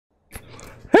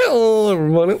Hello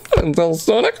everybody, I'm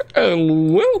Alsonic,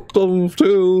 and welcome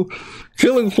to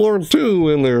Killing Floor 2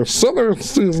 in their summer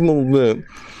seasonal event.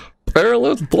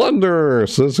 Perilous Plunder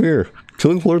says here.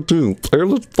 Killing Floor 2,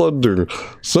 Perilous Plunder,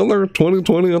 Summer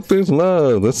 2020 Updates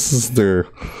Live. This is their,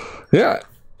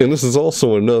 and this is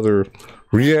also another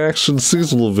reaction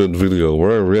seasonal event video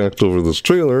where I react over this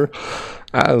trailer,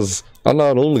 as I'm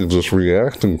not only just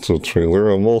reacting to the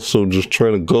trailer, I'm also just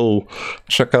trying to go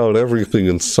check out everything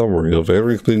in summary of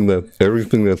everything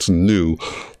that's new.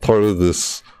 Part of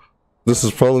this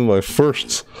is probably my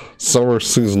first summer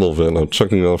seasonal event I'm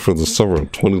checking out for the summer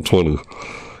of 2020.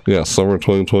 Yeah, summer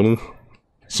 2020.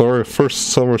 Sorry,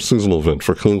 first summer seasonal event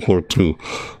for Killing Floor 2.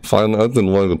 Fine, I've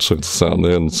been wanting to check this out,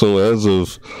 man. So as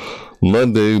of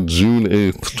Monday, June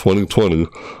 8th, 2020,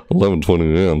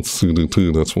 11:20 a.m.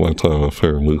 CDT, that's my time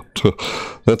apparently.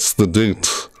 That's the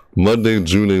date. Monday,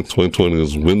 June 8th, 2020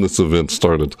 is when this event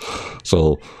started.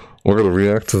 So we're going to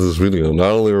react to this video.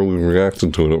 Not only are we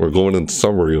reacting to it, we're going in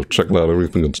summary of checking out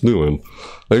everything it's new. And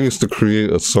I used to create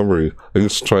a summary. I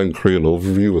used to try and create an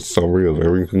overview, a summary of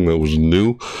everything that was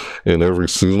new in every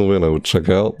seasonal event I would check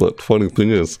out. But funny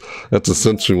thing is, that's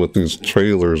essentially what these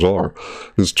trailers are.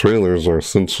 These trailers are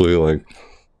essentially like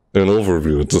an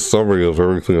overview. It's a summary of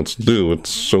everything that's new.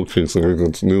 It's showcasing everything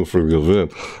that's new for the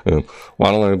event. And why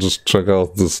don't I just check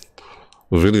out this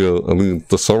video? I mean,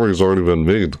 the summary's already been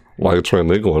made. Why try and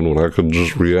make one when I can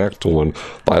just react to one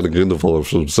by the game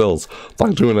developers themselves? By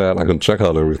doing that, I can check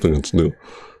out everything that's new.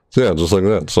 So yeah, just like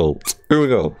that. So here we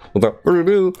go. Without further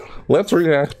ado, let's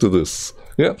react to this.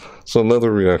 Yeah, so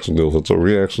another reaction deal. It's a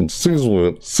reaction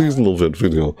seasonal event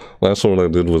video. Last one I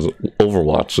did was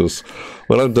Overwatches.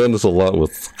 But I've done this a lot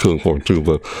with Killing Floor 2,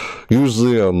 but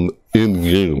usually I'm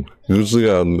in-game.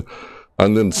 Usually I'm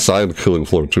inside Killing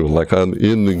Floor 2, like I'm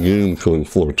in the game Killing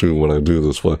Floor 2 when I do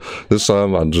this, but this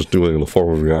time I'm just doing it in the form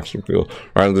of reaction video,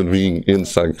 rather than being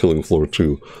inside Killing Floor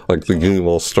 2, like the game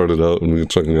all started out and me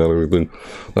checking out everything.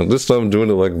 Now this time I'm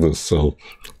doing it like this, so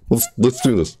let's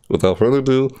do this. Without further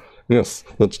ado, yes,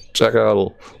 let's check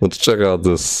out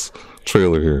this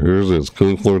trailer here. Here it is,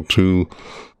 Killing Floor 2.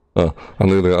 I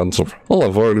need to unsubscribe. Oh,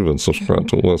 I've already been subscribed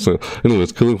to it.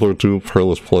 Anyways, Killing Floor 2,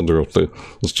 Perilous Plunder update.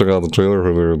 Let's check out the trailer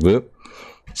for there a bit.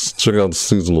 Let's check out the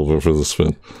seasonal event for this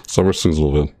event. Summer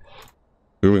seasonal event.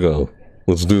 Here we go.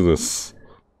 Let's do this.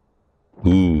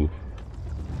 Ooh.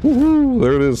 Woohoo!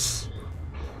 There it is.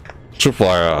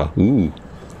 Tripwire. Ooh.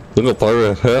 Look at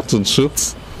pirate hats and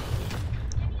shits.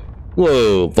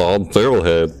 Whoa, Bob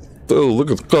Barrelhead. Oh, look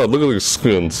at these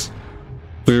skins.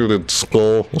 Bearded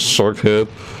skull, a shark head.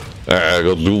 I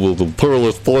got do the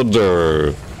Perilous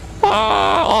Plunder.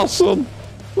 Ah, awesome.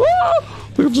 Ah,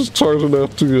 they're just charging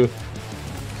after you.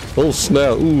 Oh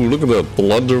snap, ooh, look at that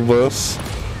blunderbuss.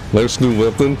 Nice new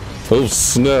weapon. Oh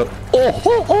snap.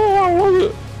 Oh, I love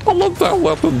it. I love that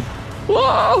weapon.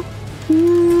 Ah!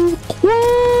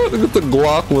 What? Look at the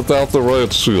Glock without the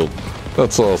riot shield.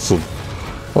 That's awesome.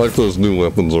 I like those new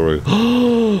weapons already.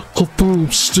 A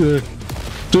boomstick.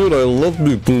 Dude, I love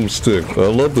me boomstick. I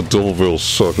love the double barrel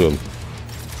shotgun.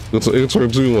 It's an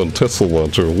HRG-1 Tesla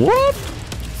launcher. What?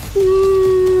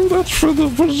 Ooh, that's for the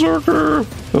Berserker.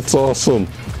 That's awesome.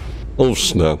 Oh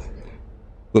snap.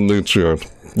 The nature art.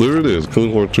 There it is.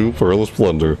 Killing Floor 2, Perilous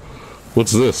Plunder.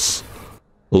 What's this?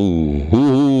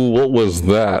 Ooh, what was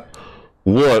that?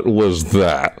 What was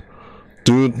that?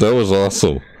 Dude, that was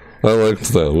awesome. I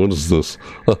liked that. What is this?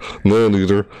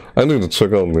 Man-Eater. I need to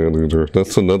check out Man-Eater.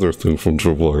 That's another thing from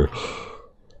Tripwire.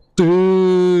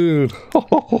 Dude!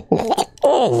 That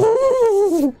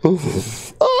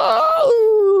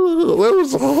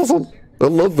was awesome. I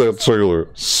love that trailer.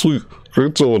 Sweet.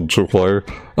 Great job, Tripwire.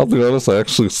 I'll be honest, I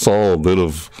actually saw a bit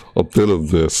of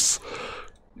this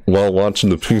while watching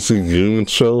the PC Gaming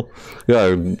Show. Yeah,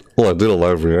 I did a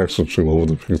live reaction stream over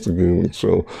the PC Gaming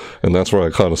Show, and that's where I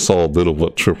kind of saw a bit of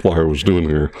what Tripwire was doing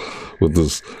here with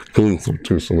this Killing Floor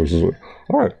 2. So this is it.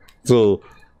 Alright, so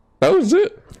that was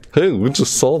it. Hey, we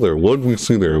just saw there. What did we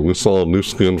see there? We saw a new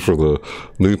skin for the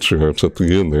nature arts at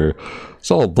the end there.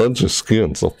 Saw a bunch of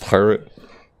skins. A pirate,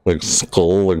 like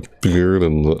skull, like beard,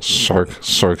 and the shark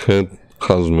head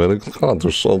cosmetics. God,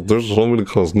 there's so many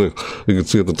cosmetics. You can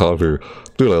see at the top here.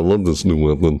 Dude, I love this new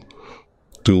weapon.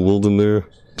 Dual wield in there.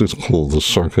 Dude's cool. The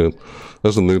shark head.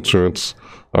 That's the nature arts.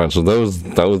 Alright, so that was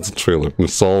the trailer. We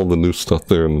saw the new stuff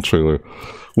there in the trailer,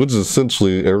 which is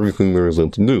essentially everything there is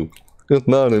that's new. It's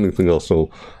not anything else. So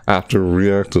after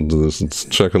reacting to this and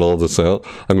checking all this out,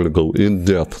 I'm going to go in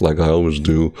depth like I always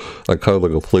do, like kind of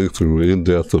like a playthrough in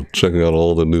depth of checking out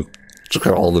all the new check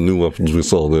out all the new weapons we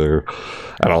saw there.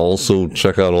 And I'll also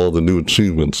check out all the new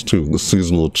achievements too, the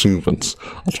seasonal achievements.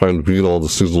 I'll try and beat all the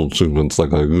seasonal achievements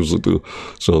like I usually do.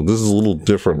 So this is a little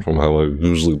different from how I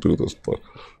usually do this, but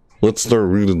let's start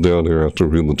reading down here after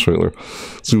reading the trailer.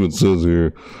 See what it says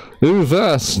here.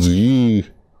 Invest ye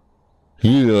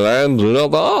land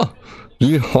another.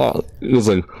 It's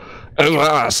like,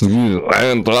 invest ye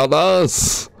land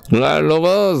others. Land of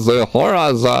us, the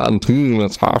Horizon team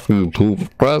is happy to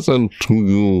present to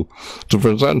you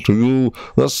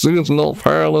the seasonal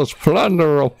Perilous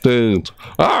Plunder update.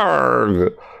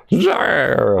 Arrgh!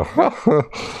 Yeah!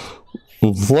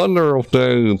 Plunder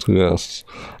update, yes.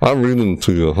 I'm reading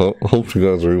to you. Hope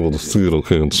you guys are able to see it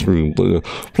okay on screen.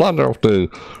 Plunder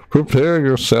update. Prepare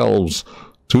yourselves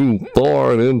to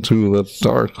board into the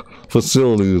dark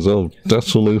facilities of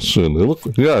desolation.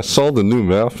 Yeah, I saw the new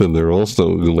map in there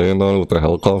also. You land on it with the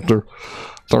helicopter.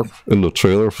 Dark in the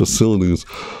trailer, facilities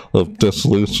of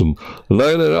desolation.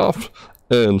 Light it up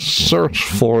and search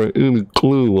for any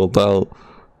clue about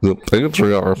the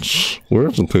patriarchs.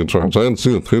 Where's the patriarchs? I didn't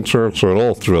see the patriarchs at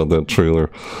all throughout that trailer.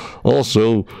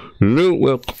 Also, loot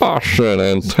with caution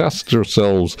and test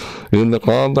yourselves in the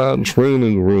combat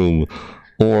training room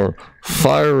or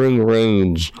firing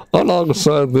range.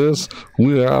 Alongside this,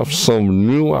 we have some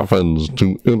new weapons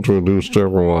to introduce to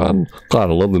everyone.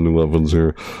 God, I love the new weapons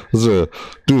here. There's a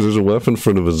weapon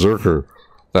for the Berserker.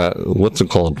 What's it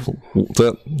called? I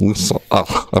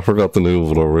forgot the name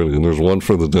of it already. And there's one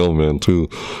for the Delman too.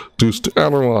 Introduced to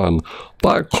everyone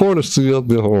by courtesy of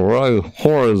the Horizon,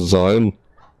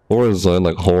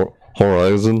 like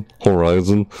Horizon?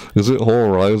 Is it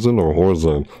Horizon or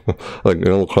Horizon? Like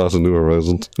Animal Crossing New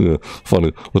Horizons? Yeah,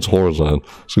 funny. What's Horizon?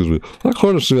 Excuse me. By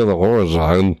courtesy of the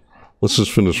Horizon. Let's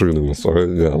just finish reading this, alright?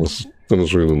 Yeah, let's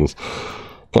finish reading this.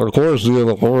 By courtesy of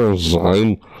the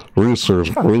Horizon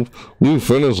Research Group, we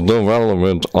finished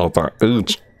development of the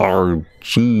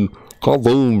HRG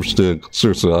boomstick.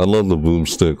 Seriously, I love the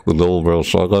boomstick, the double barrel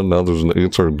shotgun. Now there's an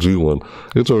HRG one.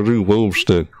 HRG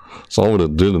boomstick. Saw what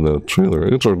it did in that trailer.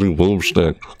 HRG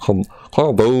boomstick.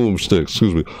 Boomstick,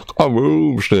 excuse me.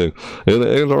 Boomstick. And the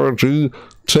HRG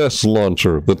test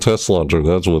launcher. The test launcher,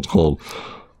 that's what it's called.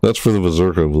 That's for the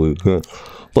Berserker, I believe.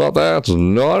 But that's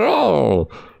not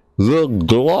all. The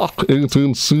Glock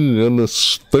 18C and the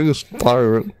Space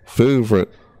Pirate favorite.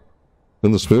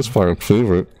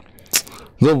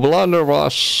 The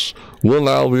Blunderbuss will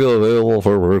now be available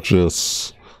for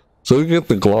purchase. So you get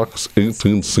the Glock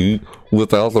 18C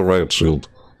without the riot shield.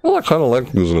 Well, I kind of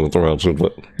like using it with the riot shield,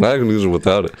 but now I can use it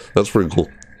without it. That's pretty cool.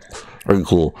 Very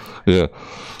cool, yeah.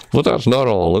 But that's not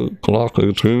all. The Glock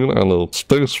 18 and the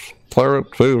Space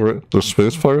Pirate favorite. They're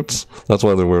space pirates. That's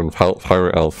why they're wearing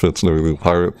pirate outfits and everything,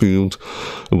 pirate themed.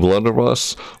 The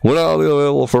Blunderbuss will now be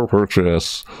available for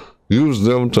purchase. Use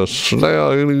them to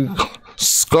slay any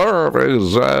scurvy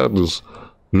Zeds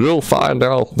you'll find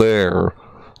out there.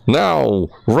 Now,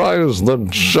 rise the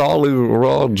Jolly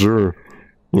Roger,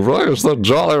 and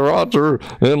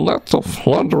let the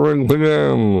plundering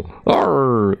begin.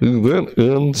 Our event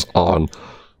ends on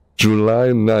July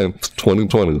 9th,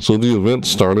 2020. So the event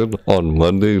started on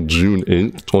Monday, June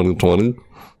 8th, 2020,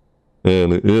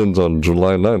 and it ends on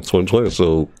July 9th, 2020.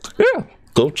 So, yeah,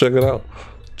 go check it out.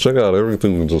 Check out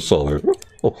everything we just saw there.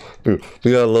 Oh, dude,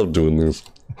 yeah, I love doing this.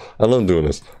 I love doing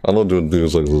this. I love doing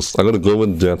things like this. I'm going to go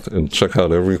in depth and check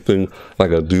out everything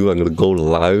like I do. I'm going to go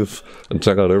live and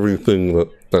check out everything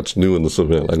that's new in this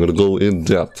event. I'm going to go in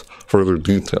depth, further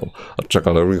detail. I'll check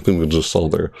out everything we just saw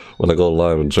there when I go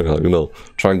live and check out,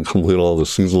 try and complete all the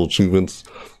seasonal achievements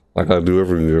like I do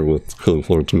every year with Killing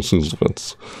Floor 2 seasonal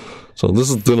events. So this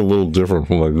has been a little different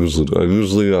from what I usually do.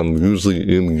 I'm usually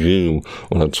in game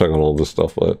when I check out all this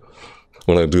stuff, but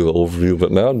when I do the overview,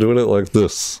 but now I'm doing it like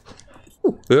this.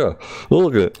 Yeah,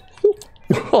 look at it.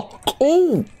 Oh,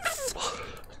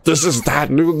 this is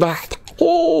that new map.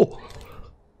 Oh,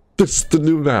 this is the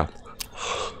new map.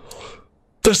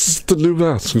 This is the new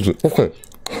map. Excuse me. Okay.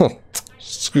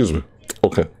 Excuse me.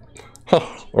 Okay.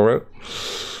 All right.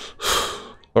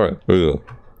 All right. There you go.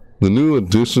 The new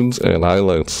additions and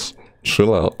highlights.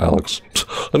 Chill out, Alex.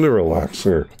 Let me relax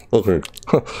here. Okay.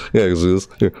 Yeah, because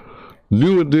here.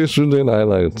 New additions and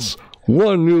highlights.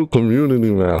 One new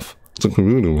community map. It's a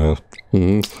community map.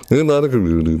 They're not a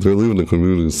community. They're leaving the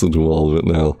communities to do all of it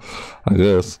now, I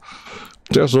guess.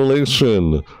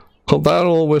 Desolation.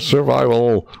 Compatible with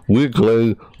survival.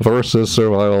 Weekly versus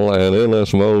survival and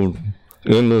endless mode.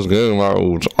 Endless game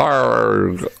modes.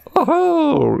 Arrgh.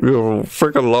 Oh, you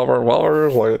freaking lover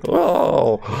lovers. Like,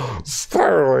 oh,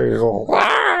 scary.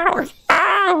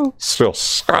 Still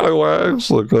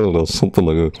scallywags. Like, I don't know, something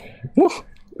like that.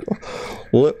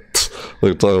 What?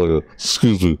 like Tyler,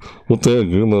 excuse me, what the heck,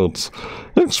 your notes.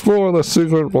 Explore the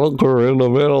secret bunker in the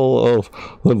middle of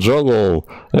the jungle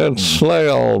and slay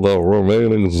all the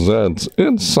remaining Zeds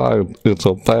inside its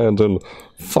abandoned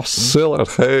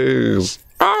facilities.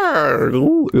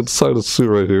 Ooh, inside the sea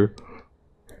right here.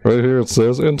 Right here it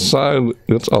says, inside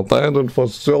its abandoned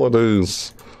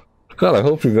facilities. God, I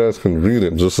hope you guys can read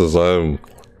it just as I'm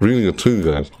reading it to you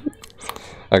guys.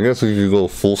 I guess if you go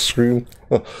full screen,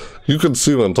 you can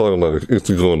see what I'm talking about if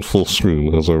you go in full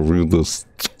screen as I read this.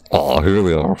 Oh, here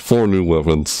they are, 4 new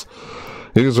weapons.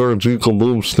 HRG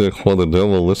Kaboom Stick for the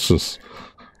Demolitionists.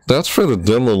 That's for the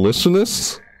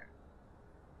Demolitionists?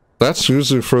 That's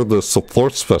usually for the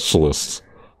support specialists.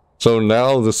 So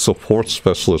now the support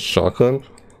specialist shotgun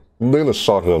made a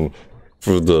shotgun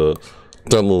for the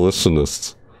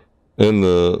Demolitionists. And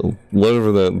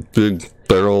whatever that big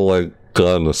barrel-like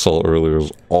gun I saw earlier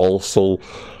is also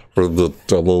for the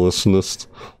Demolitionists.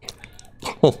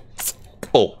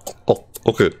 Oh,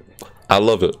 okay. I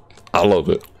love it. I love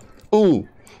it. Ooh,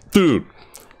 dude.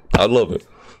 I love it.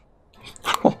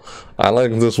 I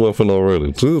like this weapon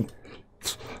already, dude.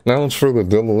 Now it's for the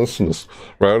Demolitionists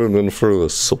rather than for the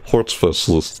support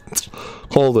specialists.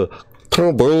 Called the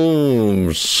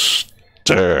Kaboom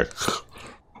Stick.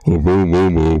 Boom, boom,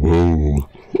 boom, boom.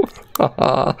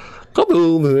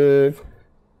 Kaboom Stick.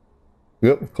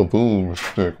 Yep, Kaboom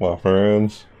Stick, my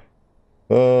friends.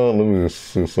 Let me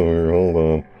see something here. Hold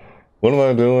on. What am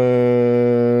I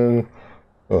doing?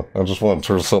 Oh, I just want to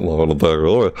turn something on the background.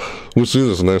 Alright, we see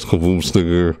this nice Kaboom Stick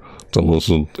here.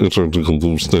 Listen, it's our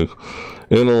Kaboom Stick.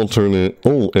 An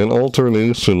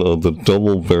alternation of the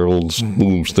double-barreled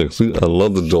boom stick. See, I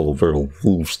love the double-barreled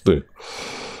boom stick.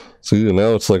 See, and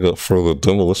now it's like a for the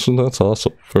demolition. That's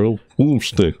awesome. Barrel boom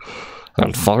stick.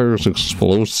 And fires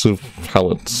explosive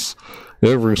pellets.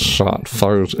 Every shot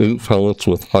fires 8 pellets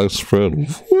with high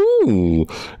spread. Woo!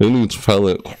 And each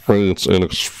pellet creates an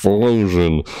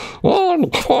explosion. On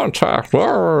contact!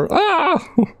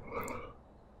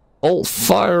 Alt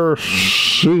fire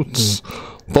shoots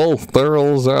both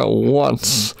barrels at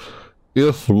once,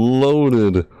 if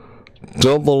loaded,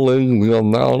 doubling the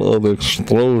amount of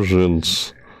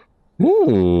explosions.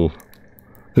 Ooh.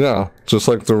 Yeah, just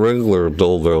like the regular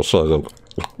double barrel shotgun.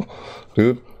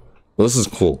 Dude, this is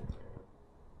cool.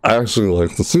 I actually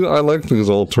like this. See, I like these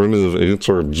alternative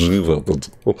HRG weapons.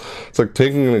 It's like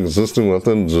taking an existing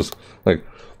weapon and just, like,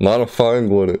 modifying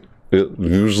what it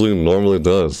usually normally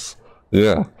does.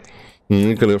 Yeah.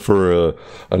 Making it for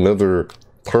another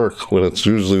perk when it's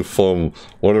usually from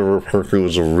whatever perk it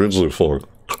was originally for.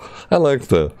 I like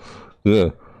that.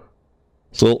 Yeah.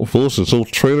 So, bullshit. So,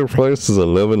 trader price is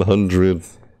 1100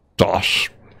 dosh.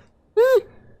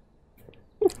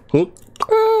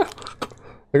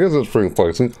 I guess it's pretty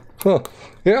pricey. Huh.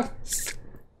 Yeah.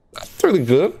 That's pretty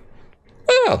good.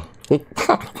 Yeah.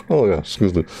 Oh, yeah.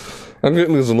 Excuse me. I'm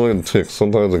getting these annoying ticks.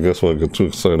 Sometimes I guess when I get too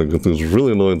excited, I get these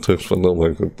really annoying ticks, but not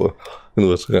like it. But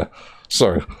anyways, yeah.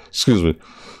 Sorry. Excuse me.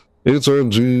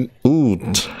 HRG. Ooh.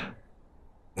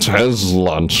 Tez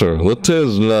launcher. The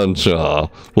Tez launcher.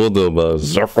 For the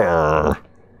berserker.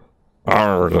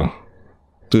 Arrgh.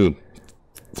 Dude.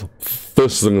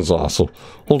 This thing is awesome.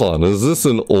 Hold on. Is this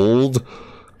an old,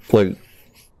 like,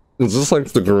 is this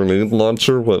like the grenade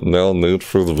launcher, but now made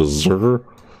for the berserker?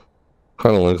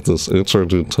 Kind of like this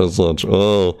HRG Tez launcher.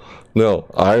 Oh, no.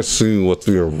 I see what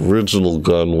the original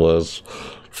gun was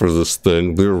for this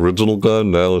thing. The original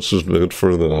gun, now it's just made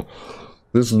for the...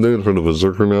 This is made for the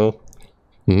berserker now.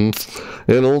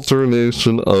 An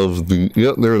alternation of the...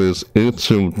 Yep, there it is.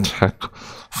 HM Tech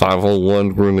 501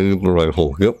 grenade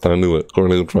rifle. Yep, I knew it.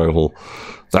 Grenade rifle.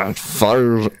 That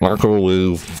fires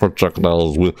microwave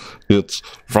projectiles with its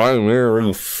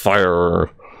primary fire.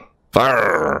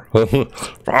 Firing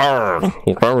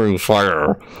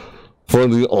fire. For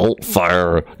the alt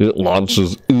fire, it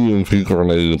launches EMP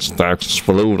grenades that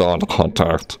explode on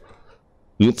contact.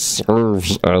 It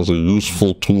serves as a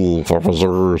useful tool for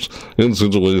berserkers in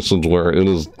situations where it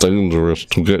is dangerous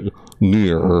to get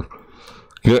near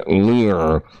the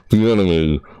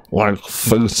enemy, like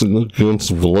facing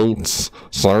against bloats,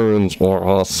 sirens, or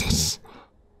husks.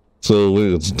 So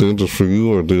wait, it's dangerous for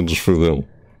you or dangerous for them?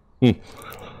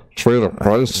 Trader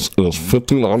price is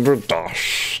 1500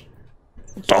 dosh.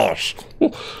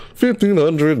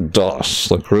 1500 dosh.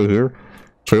 Like right here.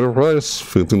 Trader price,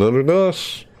 1500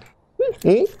 dosh.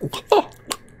 Yep.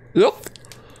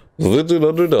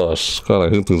 1500 dosh. God, I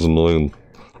hate these annoying.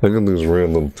 I get these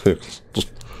random ticks.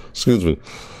 Just, excuse me.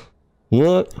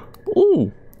 What?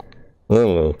 Ooh. I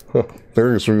don't know.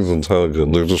 Various reasons how I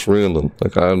get. They're just random.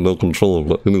 Like I have no control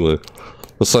of it. Anyway,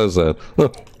 besides that.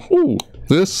 Ooh.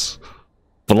 This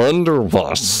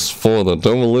blunderbuss for the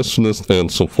demolitionist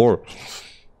and support.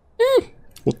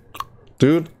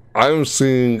 Dude, I'm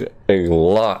seeing a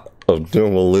lot of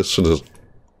demolitionist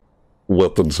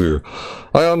weapons here.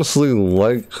 I honestly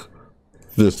like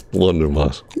this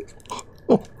blunderbuss.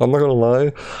 I'm not gonna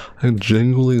lie, I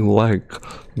genuinely like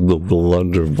the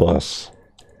blunderbuss.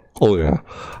 Oh yeah,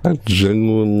 I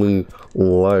genuinely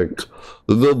like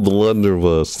the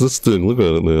blunderbuss. This thing, look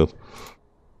at it, man.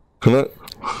 Can I?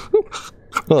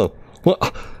 Oh,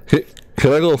 what?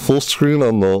 Can I go full screen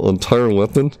on the entire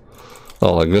weapon?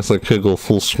 Oh, I guess I can't go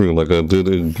full screen like I did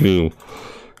in game.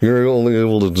 You're only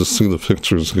able to just see the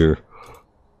pictures here.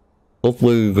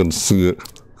 Hopefully you can see it.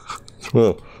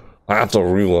 Well, I have to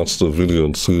rewatch the video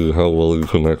and see how well you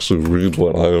can actually read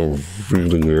what I am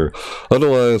reading here.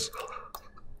 Otherwise,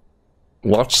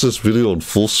 watch this video in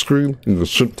full screen. You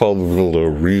should probably be able to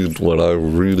read what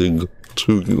I'm reading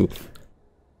to you.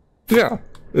 Yeah,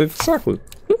 exactly.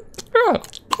 Yeah,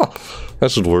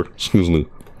 that should work. Excuse me.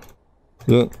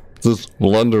 Yeah, this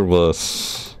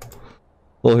blunderbuss.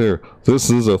 Well, here, this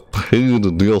is a paid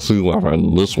DLC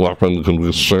weapon. This weapon can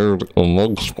be shared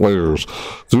amongst players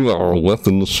through our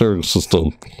weapon sharing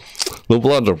system. The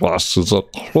blunderbuss is a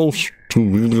close to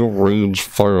medium range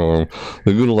firearm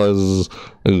that utilizes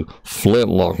a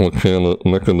flintlock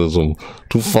mechanism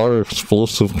to fire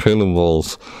explosive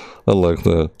cannonballs. I like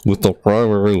that. With the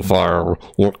primary fire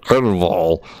or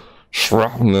cannonball,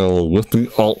 shrapnel with the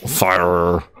alt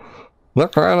firer. The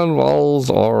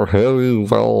cannonballs are heavy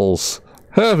balls.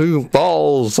 Heavy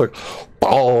balls, like,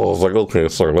 okay,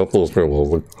 sorry, not those cannonballs,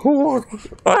 like,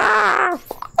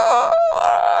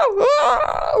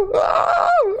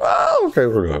 okay,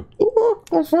 we're good.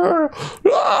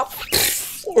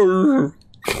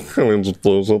 And it just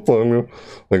blows up on you,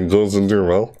 like, goes into your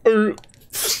mouth. It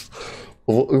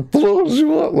blows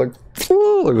you up, like it's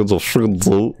a freaking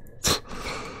boat.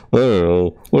 I don't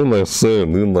know, what am I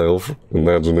saying in my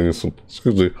imagination?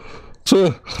 Excuse me.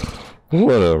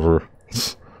 Whatever.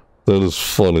 That is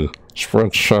funny.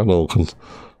 Spread shrapnel can...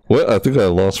 What? I think I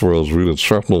lost where I was reading.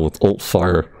 Shrapnel with alt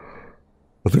fire.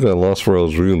 I think I lost where I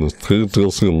was reading this. Paid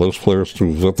DLC and most players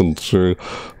through weapon sharing.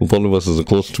 The blunderbuss is a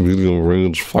close to medium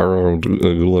range firearm to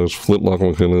utilize flintlock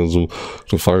mechanism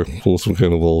to fire explosive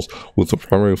cannonballs with the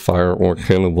primary fire or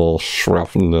cannonball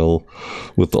shrapnel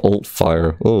with the alt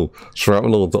fire. Oh,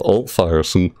 shrapnel with the alt fire.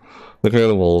 See, the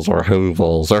cannonballs are heavy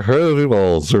balls. They're heavy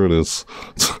balls. There it is.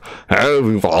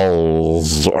 Heavy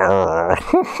balls. The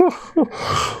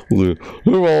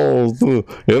balls. And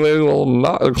they will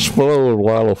not explode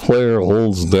while a player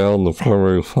holds down the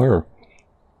primary fire.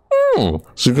 So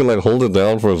you can like hold it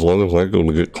down for as long as like when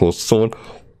you get close to someone.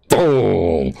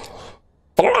 Boom!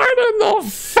 Right in the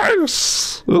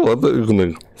face! Oh, I think you can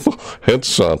like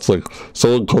headshots. Like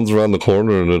someone comes around the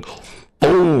corner and then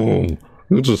boom!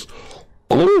 You just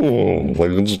boom!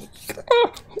 Like you just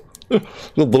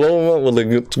you'll blow them up when they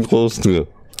get too close to you.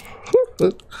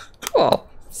 Oh,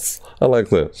 I like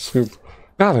that.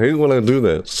 God, I hate when I do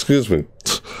that. Excuse me.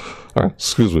 Alright,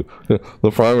 excuse me.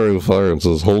 The primary fire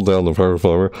says hold down the primary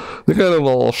fire. The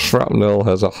cannonball shrapnel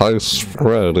has a high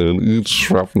spread, and each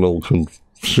shrapnel can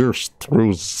pierce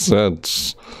through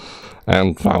Zeds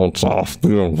and bounce off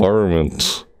the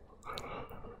environment.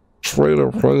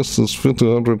 Trader price is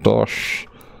 $1,500.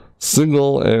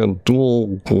 Single and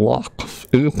dual Glock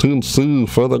 18C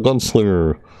for the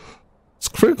gunslinger. It's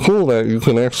pretty cool that you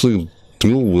can actually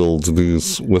dual wield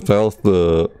these without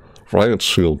the riot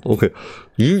shield. Okay,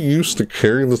 you used to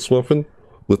carry this weapon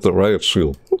with the riot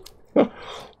shield.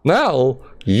 Now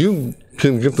you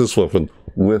can get this weapon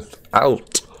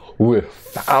without the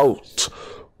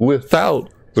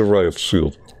riot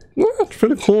shield. Well, it's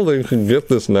pretty cool that you can get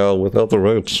this now without the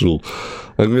riot shield.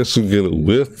 I guess you get it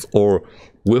with or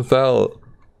without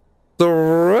the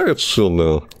riot shield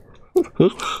now.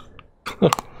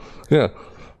 Yeah,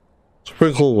 it's a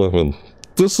pretty cool weapon.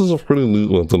 This is a pretty neat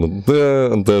weapon.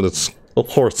 Yeah, and then it's, of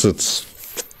course, it's,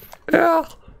 yeah,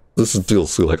 this is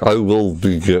DLC. Like, I will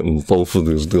be getting both of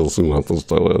these DLC weapons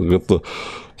that way. I'll get the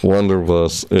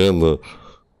blunderbuss and the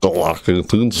Glock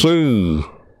 18C.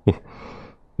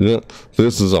 Yeah,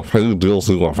 this is a paid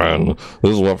DLC weapon.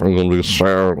 This weapon can be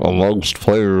shared amongst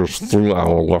players through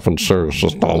our weapon sharing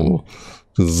system.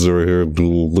 This is right here,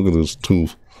 dual. Look at this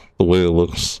tooth, the way it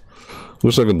looks.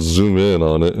 Wish I could zoom in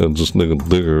on it and just make it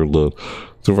bigger, but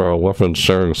through our weapon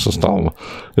sharing system,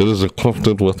 it is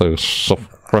equipped with a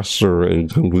suppressor and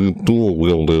can be dual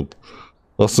wielded.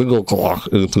 A single Glock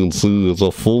 18C is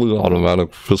a fully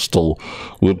automatic pistol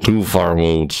with 2 fire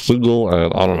modes, single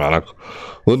and automatic.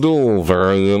 The dual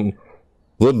variant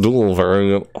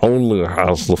only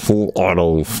has the full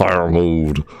auto fire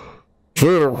mode.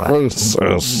 Trader price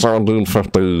is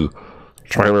 1750.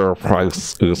 Trader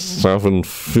price is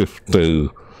 750.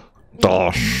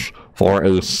 Dosh for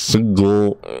a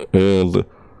single and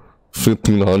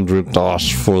 1500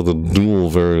 dosh for the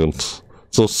dual variant.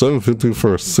 So 750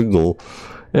 for a single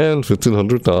and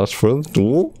 1500 dosh for the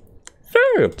dual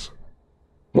variant.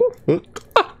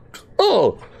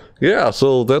 Oh, yeah,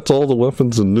 so that's all the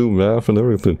weapons and new map and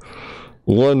everything.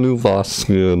 One new boss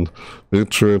skin,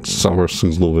 Matrix Summer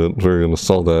Seasonal Event variant. I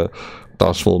saw that.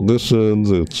 Dashful Editions,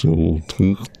 it's one.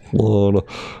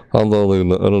 I don't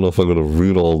know if I'm gonna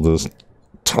read all this.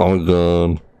 Tommy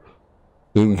Gun,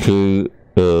 MK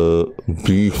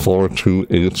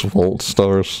B428 Volt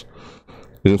Stars,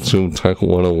 Itium Tech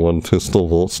 101 Pistol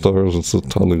Volt Stars, it's a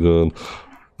Tommy Gun,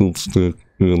 Boot Stick,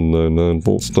 and 99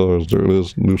 Volt Stars. There it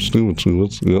is, new Steam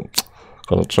achievements. Yep,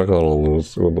 gotta check out all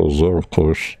those, what those are, of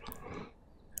course.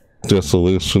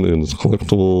 Desolation and its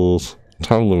collectibles,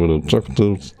 time limit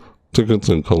objectives, tickets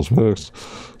and cosmetics,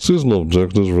 seasonal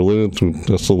objectives related to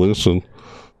Desolation.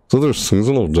 So there's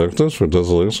seasonal objectives for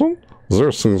Desolation? Is there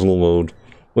a seasonal mode?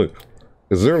 Wait,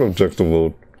 is there an objective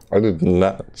mode? I did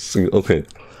not see. Okay,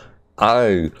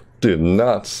 I did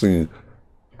not see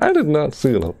an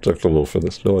objective mode for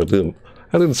this. No, I didn't.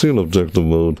 I didn't see an objective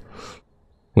mode.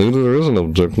 Maybe there is an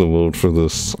objective mode for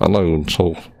this. I'm not even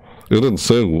sure. It did it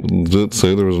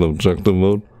say there was an objective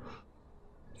mode?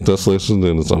 Desolation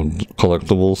and its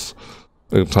collectibles.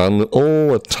 A time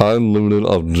limited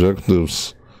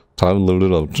objectives. Time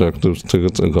limited objectives,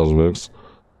 tickets, and cosmetics.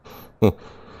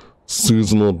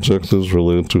 Seasonal objectives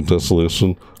related to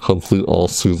Desolation. Complete all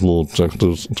seasonal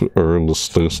objectives to earn the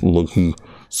Space Monkey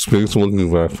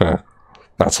backpack.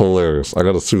 That's hilarious. I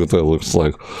gotta see what that looks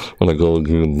like when I go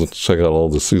again and check out all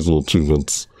the seasonal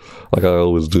achievements. Like I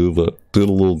always do, but did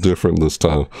a little different this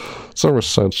time. Summer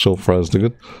Sideshow prize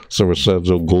ticket. Summer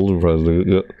Sideshow golden prize ticket.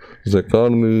 Yep.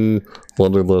 Economy.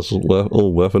 Blunderbuss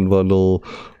weapon bundle.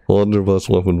 Blunderbuss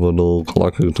weapon bundle.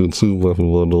 Clockwork 2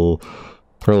 weapon bundle.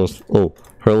 Perilous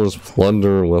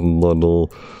Plunder weapon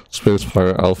bundle. Space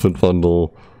Fire outfit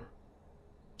bundle.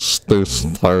 Space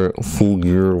Fire full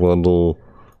gear bundle.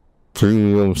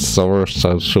 Premium Summer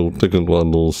Sideshow ticket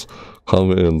bundles.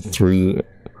 Come in 3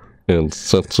 and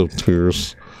sets of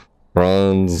tiers.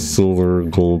 Bronze, silver,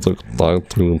 gold, like 5,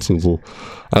 3, and sizzle.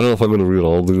 I don't know if I'm gonna read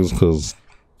all these because,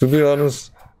 to be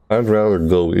honest, I'd rather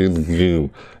go in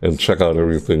game and check out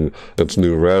everything that's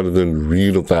new rather than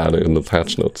read about it in the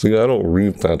patch notes. See, I don't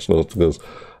read patch notes because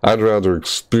I'd rather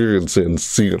experience it and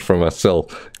see it for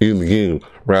myself in game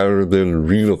rather than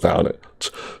read about it.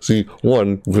 See,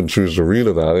 one, you can choose to read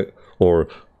about it, or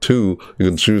two, you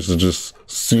can choose to just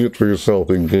see it for yourself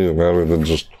in game rather than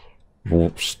just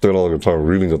spend all your time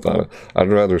reading about it.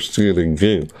 I'd rather see it in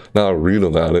game, not read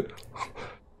about it.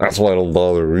 That's why I don't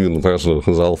bother reading the patch notes,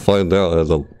 because I'll find out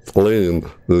as I'm playing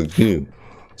the game.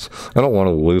 I don't want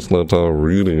to waste my time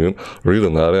reading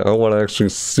about it. I want to actually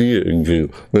see it in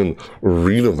game, then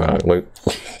read about it.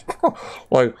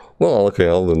 Like, well, okay,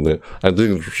 I'll admit, I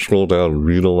did scroll down and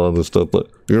read a lot of this stuff, but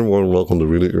you're more than welcome to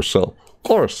read it yourself. Of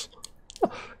course.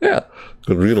 Yeah, you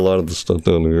can read a lot of this stuff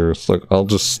down here. It's like, I'll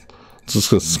just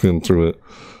gonna skim through it.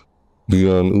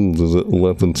 Leon, there's a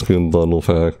weapon skin bundle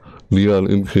pack. Leon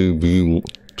MKB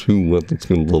 2 weapon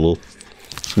skin bundle.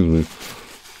 Excuse me.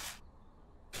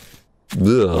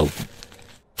 Yeah.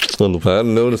 I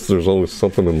noticed there's always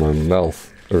something in my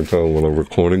mouth every time when I'm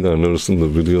recording. I noticed in the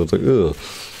video, it's like, ugh.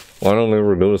 Why don't I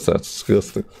ever notice that? It's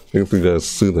disgusting. I think you guys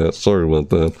see that. Sorry about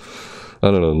that. I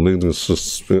don't know, maybe it's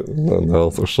just spit in my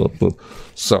mouth or something.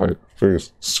 Sorry.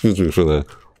 Excuse me for that.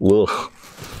 Ugh.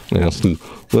 Nasty.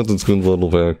 Weapon skin bundle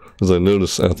pack, as I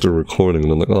noticed after recording,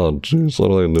 and I'm like, oh jeez, what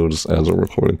did I notice as I'm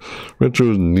recording?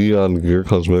 Retro Neon Gear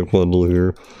Cosmetic Bundle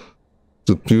here.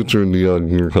 The Future Neon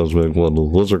Gear Cosmetic Bundle.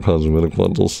 Those are cosmetic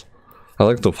bundles. I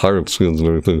like the pirate skins and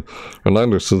everything.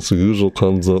 Reminder, since the usual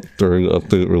comes up during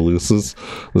update releases,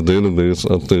 the database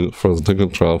update for the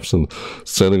ticket drops and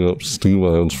setting up Steam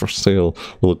items for sale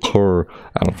will occur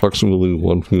at approximately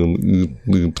 1 p.m.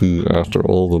 EDT after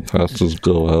all the patches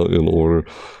go out in order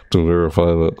to verify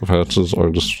that the patches are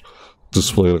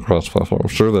displayed across platforms. I'm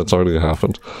sure that's already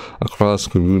happened across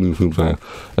community feedback.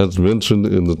 As mentioned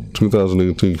in the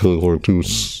 2018 Killing Floor 2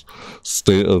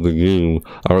 State of the Game,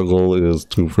 our goal is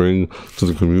to bring to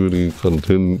the community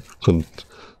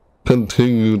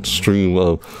continued stream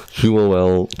of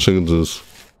QOL changes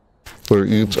for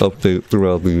each update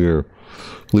throughout the year.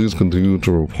 Please continue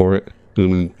to report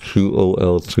any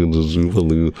QOL changes you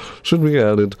believe should be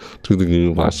added to the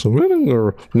game by submitting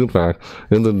your feedback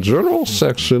in the general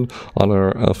section on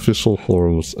our official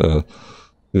forums, forums,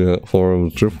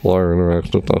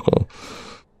 driftwireinteractive.com.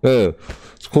 Yeah,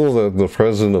 it's cool that the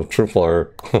president of Tripwire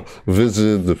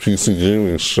visited the PC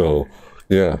gaming show.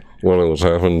 Yeah, when it was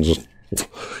happening, just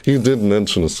he did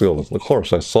mention the seal. Of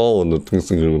course, I saw in the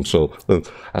PC gaming show.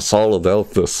 I saw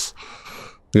about this.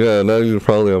 Yeah, now you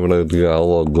probably have an idea how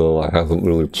long ago I haven't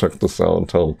really checked this out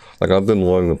until, like, I've been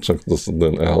wanting to check this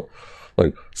event out,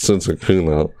 like, since it came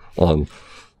out on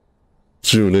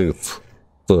June 8th.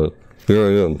 But here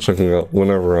I am, checking out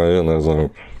whenever I am as I'm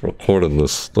recording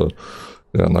this. But,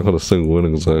 yeah, I'm not going to say when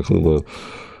exactly, but,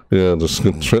 yeah, just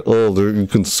skip, there, you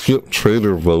can skip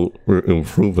trader vote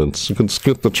improvements. You can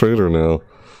skip the trader now.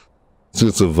 See,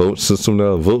 it's a vote system now.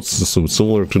 A vote system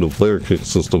similar to the player kick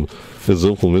system is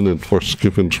implemented for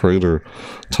skipping trader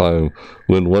time.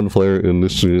 When one player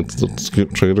initiates the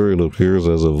skip trader, it appears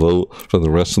as a vote for the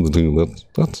rest of the team.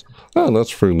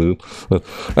 That's pretty neat.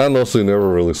 I mostly never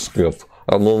really skip.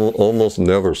 I'm almost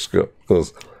never skip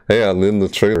because, hey, I'm in the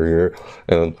trader here,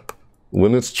 and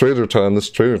when it's trader time, it's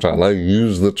trader time. I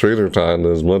use the trader time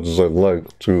as much as I'd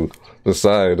like to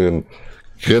decide and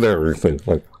get everything.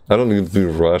 Like, I don't need to be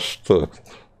rushed to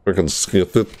freaking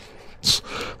skip it.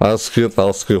 I'll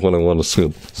skip when I want to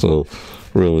skip. So,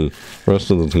 really,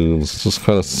 rest of the teams, just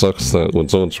kind of sucks that when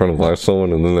someone's trying to buy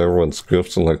someone and then everyone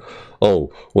skips and like, oh,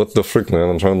 what the frick, man,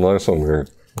 I'm trying to buy something here.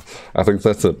 I think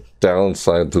that's a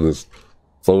downside to this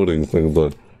voting thing,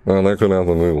 but that could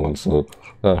happen to anyone. So,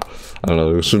 I don't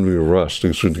know, it shouldn't be rushed.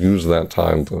 You should use that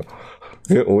time to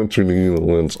get what you need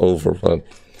when it's over. But,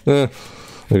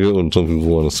 I get when some people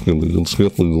want to skip. You can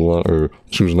skip a lot or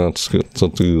choose not to skip. It's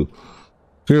up to you.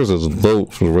 Here's a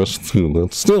vote for the rest of the team.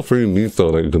 That's still pretty neat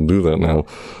though that you can do that now.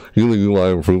 Healing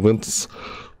UI improvements.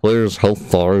 Players' health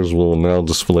bars will now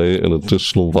display an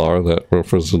additional bar that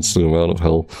represents the amount of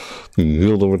health being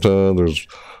healed over time. There's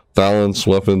balance,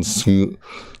 weapons,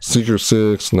 Seeker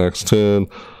 6, Max 10,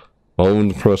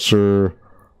 Almond Crusher,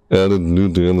 added new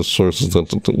damage sources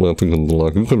that nothing can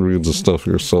unlock. You can read the stuff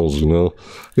yourselves, you know?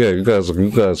 Yeah, you guys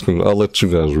can, I'll let you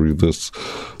guys read this.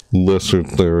 Lesser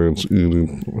Therians,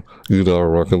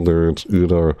 Edar, Rocket Therians,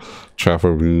 Edar,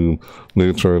 Trapper Beam,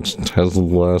 Matriarch, Tesla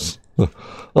Blast.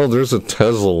 Oh, there's a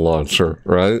Tesla launcher,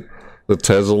 right? The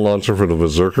Tesla launcher for the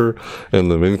Berserker, and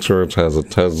the Matriarch has a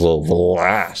Tesla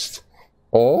Blast.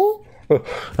 Oh?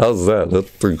 How's that? That's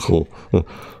pretty cool.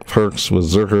 Perks,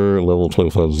 Berserker, level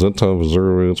 25 Z-Time,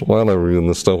 Berserker range. Why am I reading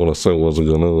this stuff when I said I wasn't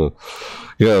gonna?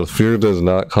 Yeah, fear does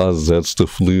not cause Zeds to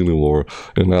flee anymore,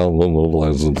 and now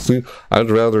immobilize them. See, I'd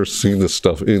rather see this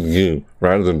stuff in-game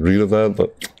rather than read about it,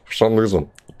 but for some reason,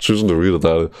 I'm choosing to read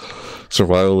about it.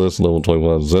 Survivalist, level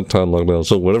 25, Z-Time lockdown.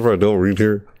 So whatever I don't read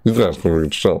here, you guys can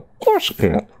read yourself. Of course you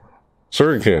can.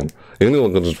 Sure you can.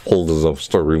 Anyone can just pull this up and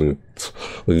start reading it.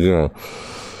 But yeah.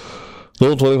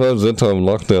 Level 25 Z-Time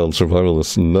lockdown,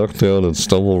 survivalist, knockdown and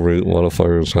stumble rate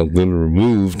modifiers have been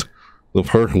removed. The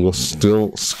perk will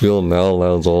skill now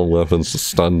allows all weapons to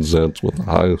stun Zeds with a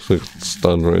high fixed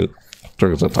stun rate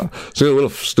during Z-Time. See, I would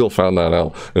have still found that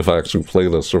out if I actually played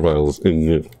a survivalist in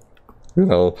game. You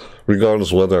know,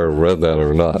 regardless whether I read that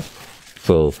or not.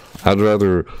 So, I'd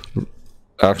rather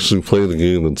actually play the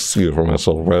game and see it for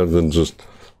myself rather than just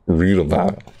read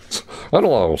about it. I don't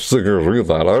want to sit here and read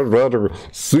that. I'd rather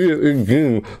see it in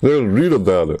game than read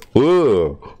about it.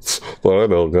 Ugh. But I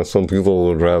know, I guess some people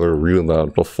would rather read about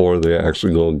it before they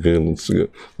actually go in game and see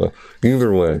it. But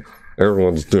either way,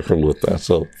 everyone's different with that.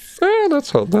 So,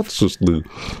 that's just new.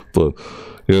 But,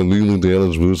 yeah, melee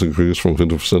damage boost increased from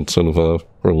 50% to 75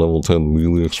 for level 10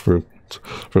 melee expert.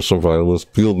 For survivalist,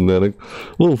 field medic,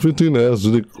 level 15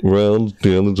 acidic rounds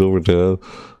damage over time.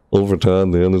 Over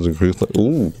time, damage increased like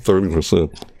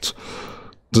 30%.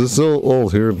 This is all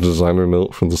here designer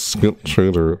note from the skip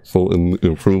trader for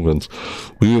improvements.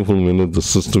 We implemented the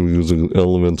system using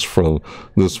elements from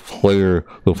the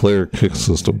player kick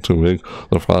system to make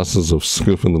the process of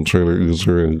skipping the trader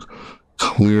easier and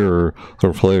clearer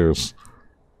for players.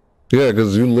 Yeah,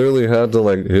 because you literally had to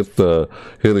like hit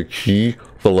a key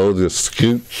below the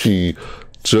skip key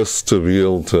just to be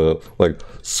able to like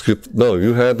skip. No,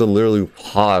 you had to literally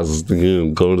pause the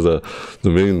game, go to the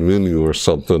main menu or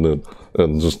something,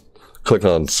 and just click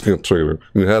on skip trader.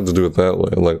 You had to do it that way.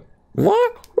 I'm like,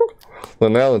 what?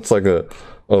 But now it's like a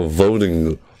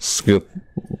voting skip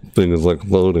thing is like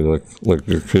loading, like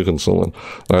you're kicking someone,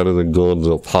 rather than going to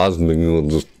the pause menu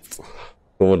and just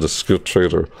go into skip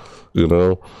trader. You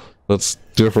know, that's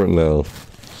different now.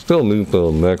 Still neat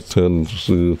though. Max 10.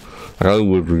 See, I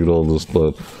would read all this,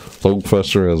 but Bone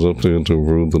Crusher has updated to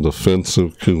improve the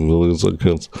defensive capabilities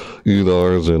against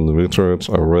EDRs and the Matriarchs.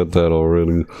 I read that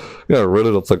already. Yeah, I read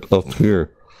it up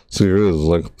here. See, here it is.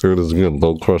 Like, there it is again.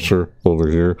 Bone Crusher over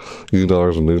here.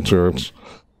 EDRs and Matriarchs.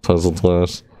 Puzzle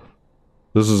Blast.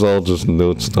 This is all just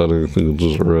notes, not anything I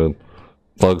just read.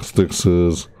 Bug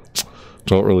fixes.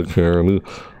 Don't really care. I mean,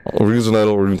 the reason I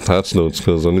don't read patch notes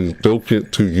because I mean, don't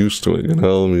get too used to it. You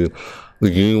know, I mean, the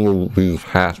game will be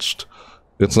patched.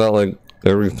 It's not like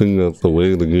everything that the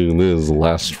way the game is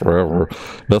lasts forever.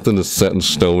 Nothing is set in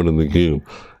stone in the game.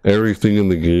 Everything in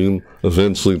the game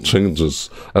eventually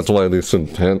changes. That's why they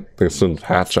send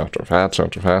patch after patch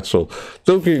after patch. So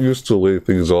don't get used to the way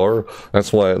things are.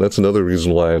 That's another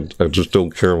reason why I just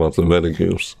don't care about the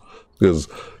metagames. Because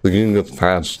the game gets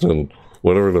patched and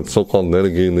whatever the so-called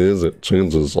metagame is, it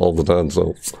changes all the time.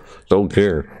 So don't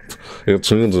care. It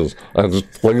changes. I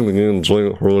just play the game, enjoy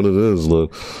it for what it is.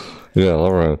 But yeah,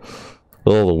 alright.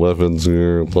 All the weapons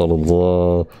here, blah blah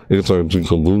blah. HRG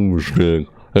Kaboom Stick.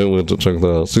 I went to check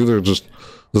that out. See, this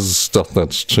is stuff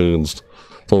that's changed.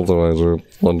 Polarizer,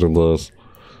 Blunderbuss.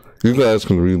 You guys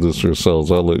can read this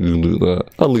yourselves. I'll let you do that.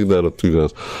 I'll leave that up to you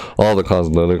guys. All the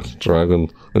cosmetics, Dragon,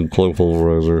 and Clay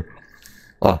Pulverizer.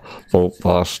 Bolt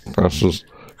Boss, that's just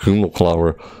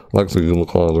Humaclower. I like the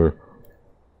Humaclower.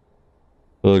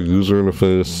 User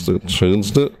interface, it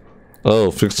changed it.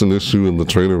 Oh, fixed an issue in the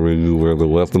trainer menu where the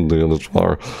weapon damage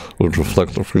bar would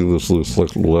reflect the previously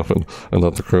selected weapon and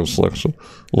not the current selection.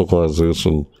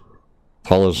 Localization.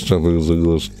 Polish Japanese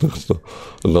English next to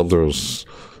a number of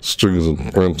strings in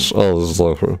French. Oh, this is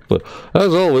awful. But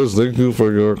as always, thank you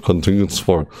for your continued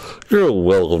support. You're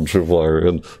welcome, Tripwire,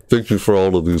 and thank you for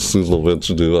all of these seasonal events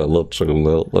you do. I love checking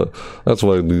them out. But that's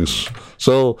my niche.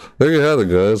 So, there you have it,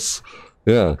 guys.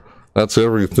 Yeah, that's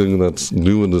everything that's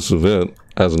new in this event.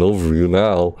 As an overview,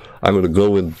 now I'm going to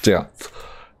go in depth.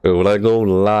 And when I go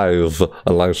live,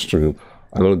 a live stream,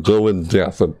 I'm going to go in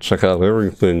depth and check out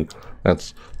everything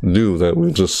that's new that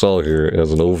we just saw here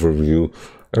as an overview.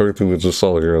 Everything we just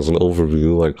saw here as an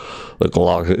overview, like the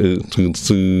Glock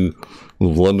 18C, the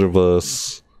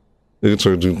Blunderbuss,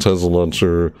 HRG Tesla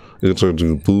Launcher,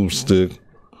 HRG Boomstick,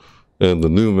 and the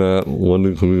new map, one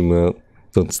new community map.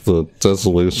 That's the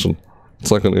Desolation.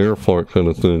 It's like an airport kind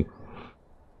of thing.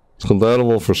 It's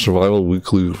compatible for survival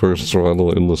weekly versus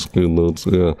survival endless game modes,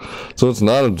 yeah. So it's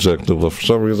not objective, but for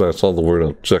some reason I saw the word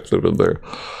objective in there.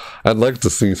 I'd like to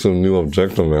see some new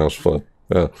objective maps, but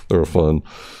yeah, they were fun.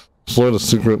 Slay the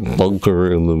secret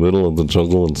bunker in the middle of the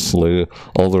jungle and slay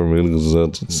all the remaining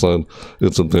Zeds inside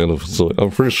its abandoned facility. I'm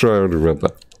pretty sure I already read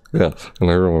that. Yeah, and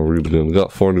I remember reading it. We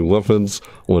got 4 new weapons,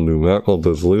 1 new map called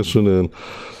Desolation, and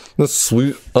this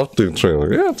sweet update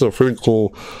trailer. Yeah, it's a pretty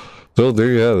cool. So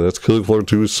there you have it. That's Killing Floor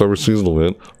 2's summer season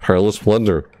event, Perilous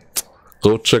Plunder.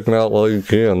 Go check it out while you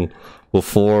can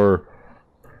before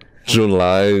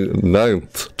July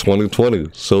 9th, 2020.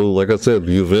 So like I said,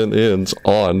 the event ends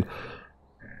on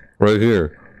right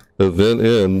here. The event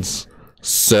ends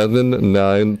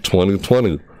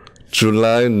 7/9/2020.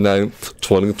 July 9th,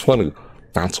 2020.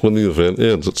 That's when the event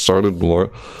ends. It started more.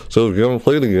 So if you haven't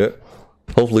played it yet,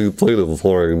 hopefully you played it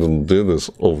before I even did this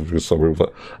overview summary,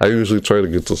 but I usually try to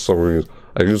get to summaries.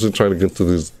 I usually try to get to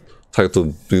these types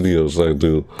of videos I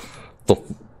do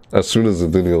as soon as the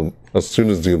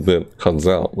event comes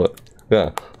out. But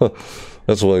yeah,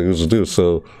 that's what I usually do.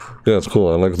 So yeah, it's cool.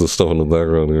 I like the stuff in the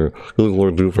background here. Killing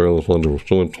Floor 2 Perilous Plunder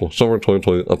Summer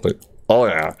 2020 update. Oh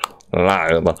yeah.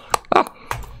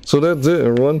 So that's it,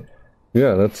 everyone.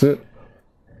 Yeah, that's it.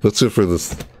 That's it for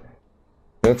this.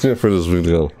 That's it for this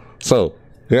video. So,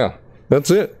 yeah, that's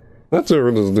it. That's it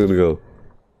for this video.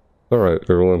 Alright,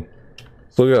 everyone.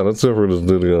 So, yeah, that's it for this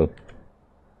video.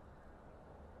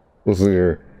 Let's see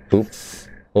here. Oops.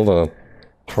 Hold on.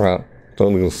 Crap.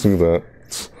 Don't even see that.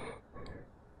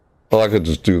 Oh, I could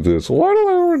just do this. Why do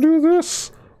I ever do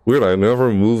this? Weird, I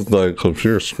never moved my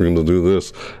computer screen to do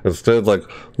this. Instead, like,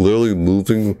 literally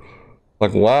moving.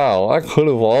 Like, wow, I could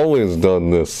have always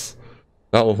done this.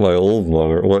 Not with my old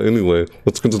monitor. Well, anyway,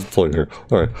 let's get to the point here.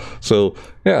 Alright, so,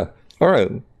 yeah. Alright,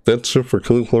 that's it for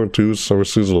Killing Floor 2's summer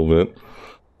seasonal event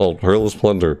called Perilous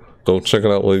Plunder. Go check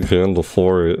it out while you can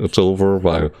before it's over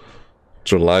by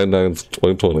July 9th,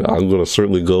 2020. I'm going to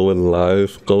certainly go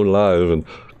live, and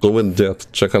go in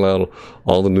depth, checking out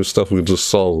all the new stuff we just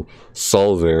saw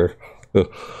there.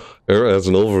 As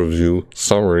an overview,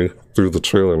 summary, through the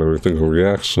trailer and everything, a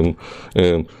reaction,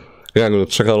 and yeah, I'm going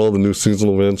to check out all the new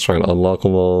seasonal events, try and unlock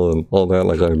them all and all that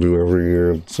like I do every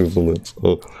year in seasonal events.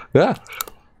 So, yeah.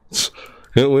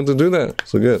 Can't wait to do that.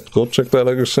 So, yeah, go check that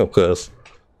out yourself, guys.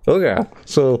 Oh, yeah.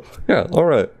 So, yeah,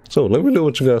 alright. So, let me know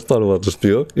what you guys thought about this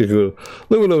video.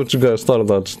 Let me know what you guys thought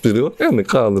about this video in the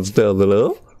comments down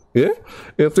below. Yeah?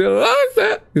 If you like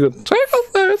that, you can take a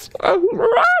this and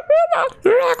right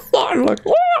here, like,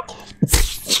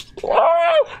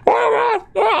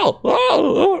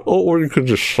 Or you could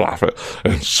just slap it.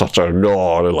 It's such a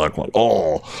naughty like one.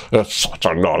 Oh, it's such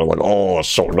a naughty like. Oh, it's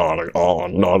so naughty. Oh,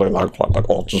 naughty like one. Like,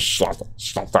 oh, just slap it.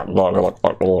 Slap that naughty like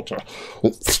one. Oh,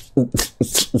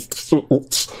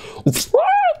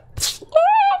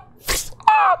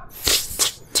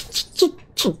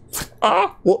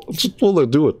 well, just while I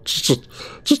do it, just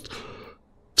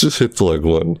hit the like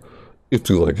one if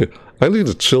you like it. I need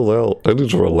to chill out. I need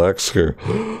to relax here.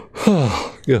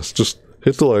 Yes, just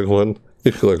hit the like one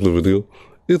if you like the video.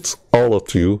 It's all up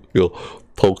to you. You know,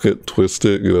 poke it, twist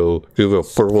it, you know, give it a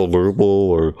thermal nurple,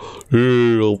 or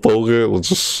you know, poke it, or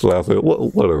just slap it,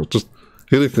 whatever. Just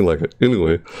hit it if you like it.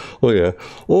 Anyway, oh yeah.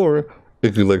 Or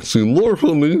if you'd like to see more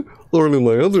from me, or in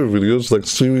my other videos, like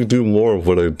see me do more of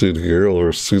what I did here,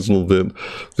 or seasonal bit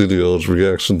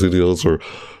videos, or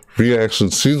reaction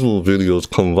seasonal videos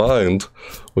combined,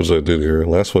 which I did here.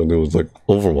 Last one I did was like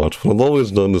Overwatch, but I've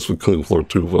always done this with Killing Floor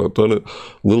 2, but I've done it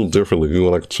a little differently. You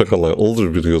want to check out my older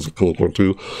videos of Killing Floor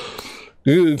 2,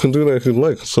 you can do that if you'd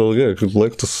like. So yeah, if you'd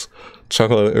like to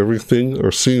check out everything,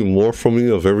 or see more from me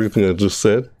of everything I just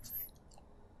said,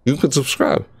 you can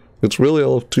subscribe. It's really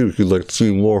all up to you. If you'd like to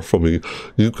see more from me,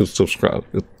 you can subscribe.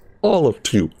 It's all up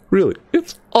to you. Really,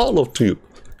 it's all up to you.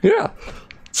 Yeah.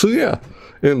 So yeah,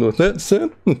 and with that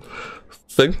said,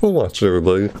 thanks for watching,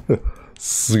 everybody.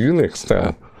 See you next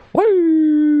time. Bye.